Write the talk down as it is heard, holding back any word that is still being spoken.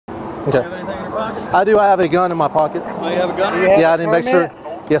Okay. Do you have anything in your pocket? I do. I have a gun in my pocket. Oh, you have a gun? Yeah, I didn't make sure.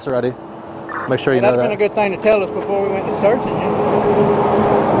 Yes, sir, I do. Make sure you know that. That's been a good thing to tell us before we went to searching you.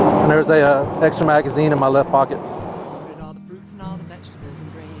 And there's a extra magazine in my left pocket. All the fruits and all the vegetables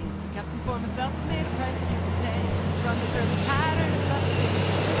and grains. I kept them for myself and made a price that you could pay. From this early pattern of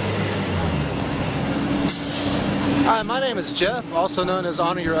Hi, my name is Jeff, also known as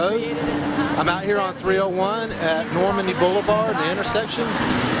Honor Your Oath. I'm out here on 301 at Normandy Boulevard, the intersection.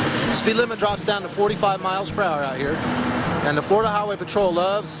 Speed limit drops down to 45 miles per hour out here. And the Florida Highway Patrol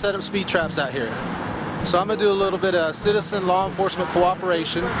loves to set up speed traps out here. So I'm going to do a little bit of citizen law enforcement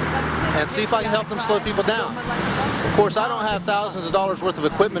cooperation and see if I can help them slow people down. Of course, I don't have thousands of dollars worth of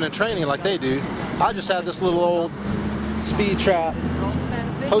equipment and training like they do. I just have this little old speed trap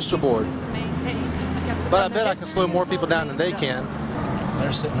poster board. But I bet I can slow more people down than they can.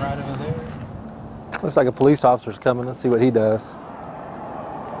 They're sitting right over there. Looks like a police officer's coming. Let's see what he does.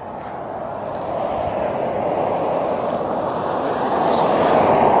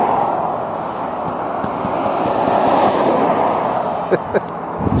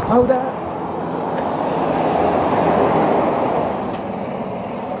 Slow down.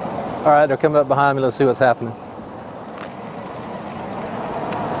 All right, they're coming up behind me. Let's see what's happening.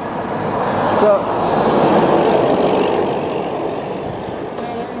 So,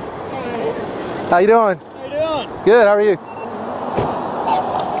 how you doing? How you doing? Good. How are you?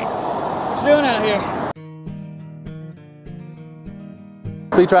 What you doing out here?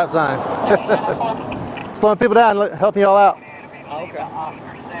 Speed trap sign. Slowing people down, helping y'all out. Okay.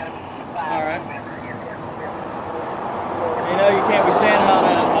 All right. You know you can't be standing on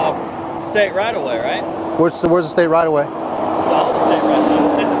a state right of way, right? Where's the state right away? All the state right of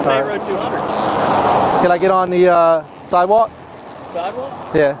way. This is State Road 200. Can I get on the sidewalk?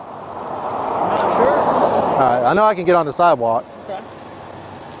 Sidewalk? Yeah. I'm not sure. All right. I know I can get on the sidewalk. Okay.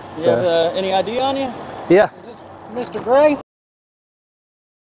 Do you have any ID on you? Yeah. Mr. Gray?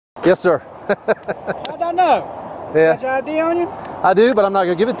 Yes, sir. I don't know. Yeah. Got your ID on you? I do, but I'm not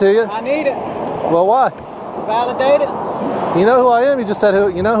going to give it to you. I need it. Well, why? Validate it. You know who I am. You just said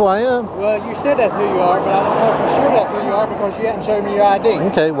you know who I am. Well, you said that's who you are, but I don't know for sure that's who you are because you hadn't showed me your ID.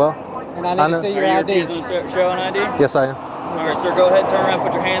 Okay, well. And I need to see your Are you ID. refusing to show an ID? Yes, I am. All right, sir, go ahead and turn around and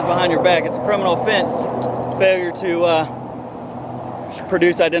put your hands behind your back. It's a criminal offense, failure to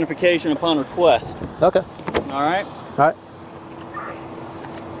produce identification upon request. Okay. All right? All right.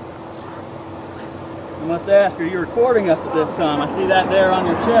 I must ask, are you recording us at this time? I see that there on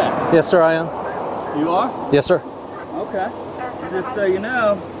your chest. Yes, sir, I am. You are? Yes, sir. Okay. Just so you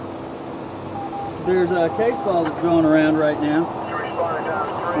know, there's a case law that's going around right now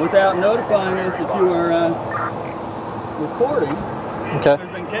without notifying us that you are recording. Okay.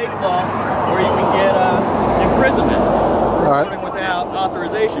 There's been case law where you can get imprisonment for recording without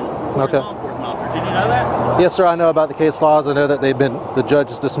authorization. Okay. Law enforcement officer. Did you know that? Yes, sir, I know about the case laws. I know that the judge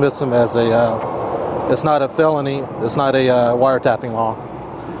has dismissed them as it's not a felony, it's not a wiretapping law.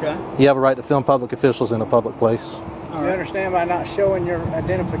 Okay. You have a right to film public officials in a public place. You understand by not showing your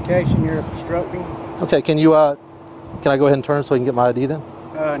identification, you're obstructing? Okay, can I go ahead and turn so I can get my ID then?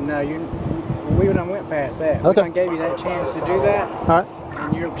 No, we done went past that. Okay. We done gave you that chance to do that. All right.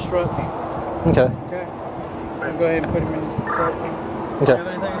 And you're obstructing. Okay. Okay. I'll go ahead and put him in obstructing. Do you have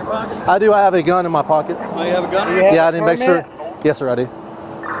anything in your pocket? I do. I have a gun in my pocket. Oh, you have a gun? Yeah, I didn't make sure. Yes, sir, I do.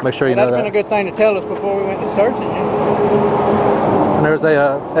 Make sure you know that. That's been a good thing to tell us before we went to searching you. And there's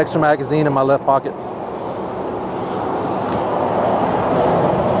a extra magazine in my left pocket.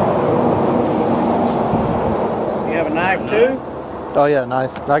 You have a knife too? Oh yeah,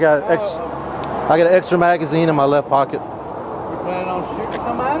 knife. I got an extra magazine in my left pocket. You planning on shooting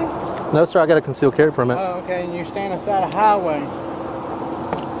somebody? No, sir. I got a concealed carry permit. Oh, okay. And you stand aside a highway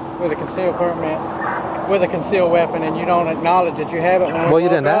with a concealed permit, with a concealed weapon, and you don't acknowledge that you have it. Well, you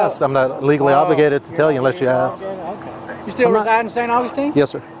didn't ask. I'm not legally obligated to tell you unless you ask. Okay. You still reside in St. Augustine?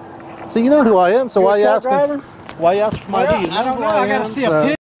 Yes, sir. So you know who I am. So why you asking? Why you asking for my ID? I don't know. I gotta see a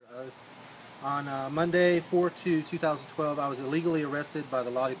picture. On Monday, 4/2/2012, I was illegally arrested by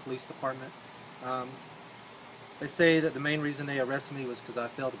the Lottie Police Department. They say that the main reason they arrested me was because I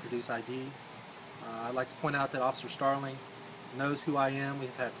failed to produce ID. I'd like to point out that Officer Starling knows who I am.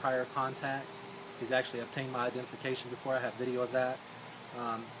 We've had prior contact. He's actually obtained my identification before. I have video of that.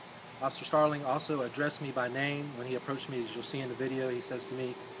 Officer Starling also addressed me by name when he approached me. As you'll see in the video, he says to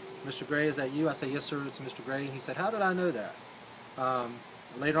me, "Mr. Gray, is that you?" I say, "Yes, sir, it's Mr. Gray." And he said, "How did I know that?"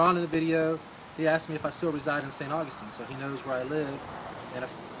 Later on in the video, he asked me if I still reside in St. Augustine, so he knows where I live, and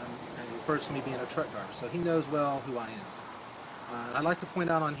he refers to me being a truck driver, so he knows well who I am. I'd like to point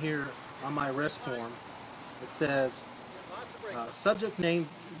out on here, on my arrest form, it says, subject name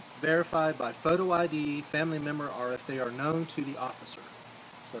verified by photo ID, family member, or if they are known to the officer.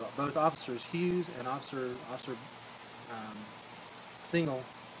 So both Officers Hughes and Officer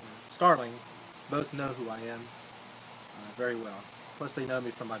Starling both know who I am very well. Plus they know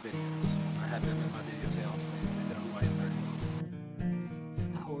me from my videos. I have them in my videos. They also know who I am very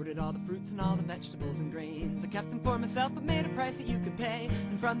well. I hoarded all the fruits and all the vegetables and grains. I kept them for myself but made a price that you could pay.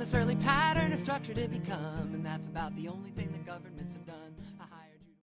 And from this early pattern a structure to become. And that's about the only thing that government's